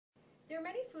There are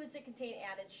many foods that contain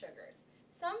added sugars.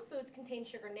 Some foods contain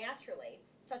sugar naturally,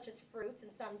 such as fruits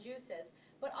and some juices,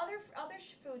 but other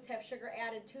foods have sugar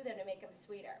added to them to make them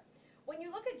sweeter. When you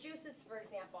look at juices, for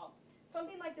example,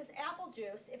 something like this apple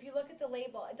juice, if you look at the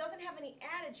label, it doesn't have any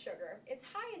added sugar. It's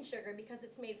high in sugar because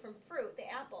it's made from fruit, the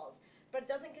apples, but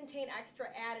it doesn't contain extra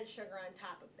added sugar on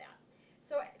top of that.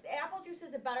 So apple juice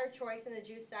is a better choice in the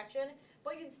juice section,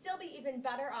 but you'd still be even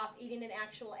better off eating an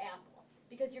actual apple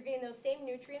because you're getting those same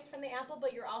nutrients from the apple,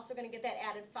 but you're also going to get that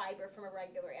added fiber from a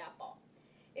regular apple.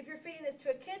 If you're feeding this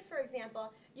to a kid, for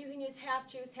example, you can use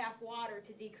half juice, half water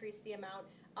to decrease the amount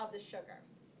of the sugar.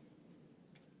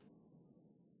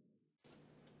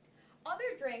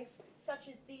 Other drinks, such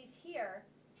as these here,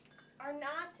 are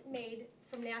not made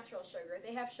from natural sugar.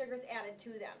 They have sugars added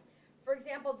to them. For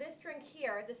example, this drink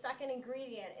here, the second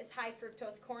ingredient is high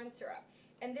fructose corn syrup.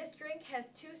 And this drink has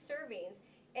 2 servings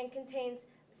and contains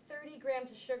 30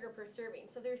 grams of sugar per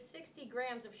serving. So there's 60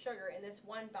 grams of sugar in this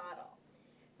one bottle.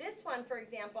 This one, for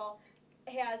example,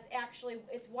 has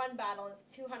it's one bottle, it's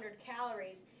 200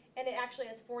 calories, and it actually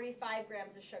has 45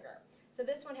 grams of sugar. So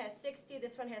this one has 60,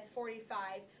 this one has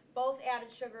 45. Both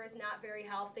added sugar is not very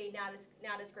healthy,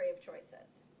 not as great of choices.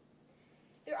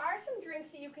 There are some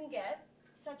drinks that you can get,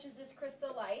 such as this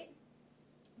Crystal Light,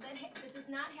 that does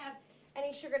not have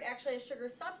any sugar. It actually has sugar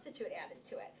substitute added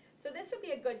to it. So this would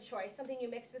be a good choice, something you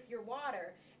mix with your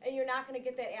water, and you're not going to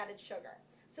get that added sugar.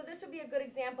 So this would be a good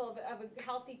example of a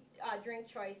healthy drink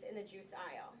choice in the juice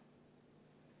aisle.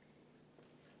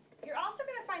 You're also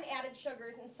going to find added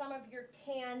sugars in some of your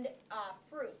canned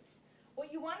fruits.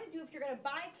 What you want to do if you're going to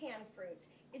buy canned fruits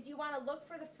is you want to look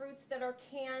for the fruits that are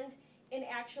canned in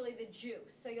actually the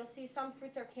juice. So you'll see some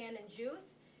fruits are canned in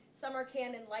juice, some are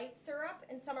canned in light syrup,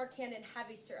 and some are canned in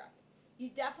heavy syrup. You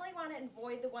definitely want to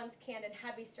avoid the ones canned in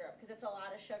heavy syrup because it's a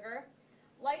lot of sugar.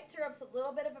 Light syrup's a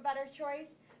little bit of a better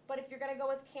choice, but if you're going to go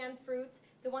with canned fruits,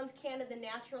 the ones canned in the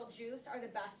natural juice are the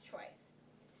best choice.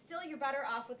 Still, you're better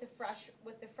off with the fresh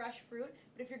fruit,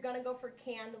 but if you're going to go for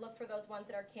canned, look for those ones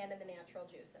that are canned in the natural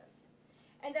juices.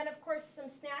 And then, of course,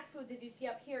 some snack foods, as you see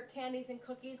up here, candies and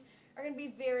cookies, are going to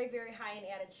be very, very high in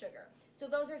added sugar. So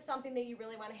those are something that you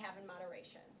really want to have in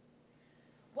moderation.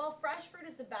 While fresh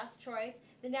fruit is the best choice,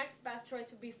 the next best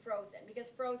choice would be frozen, because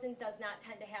frozen does not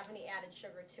tend to have any added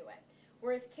sugar to it.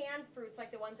 Whereas canned fruits,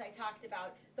 like the ones I talked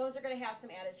about, those are going to have some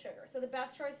added sugar. So the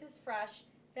best choice is fresh,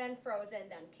 then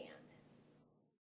frozen, then canned.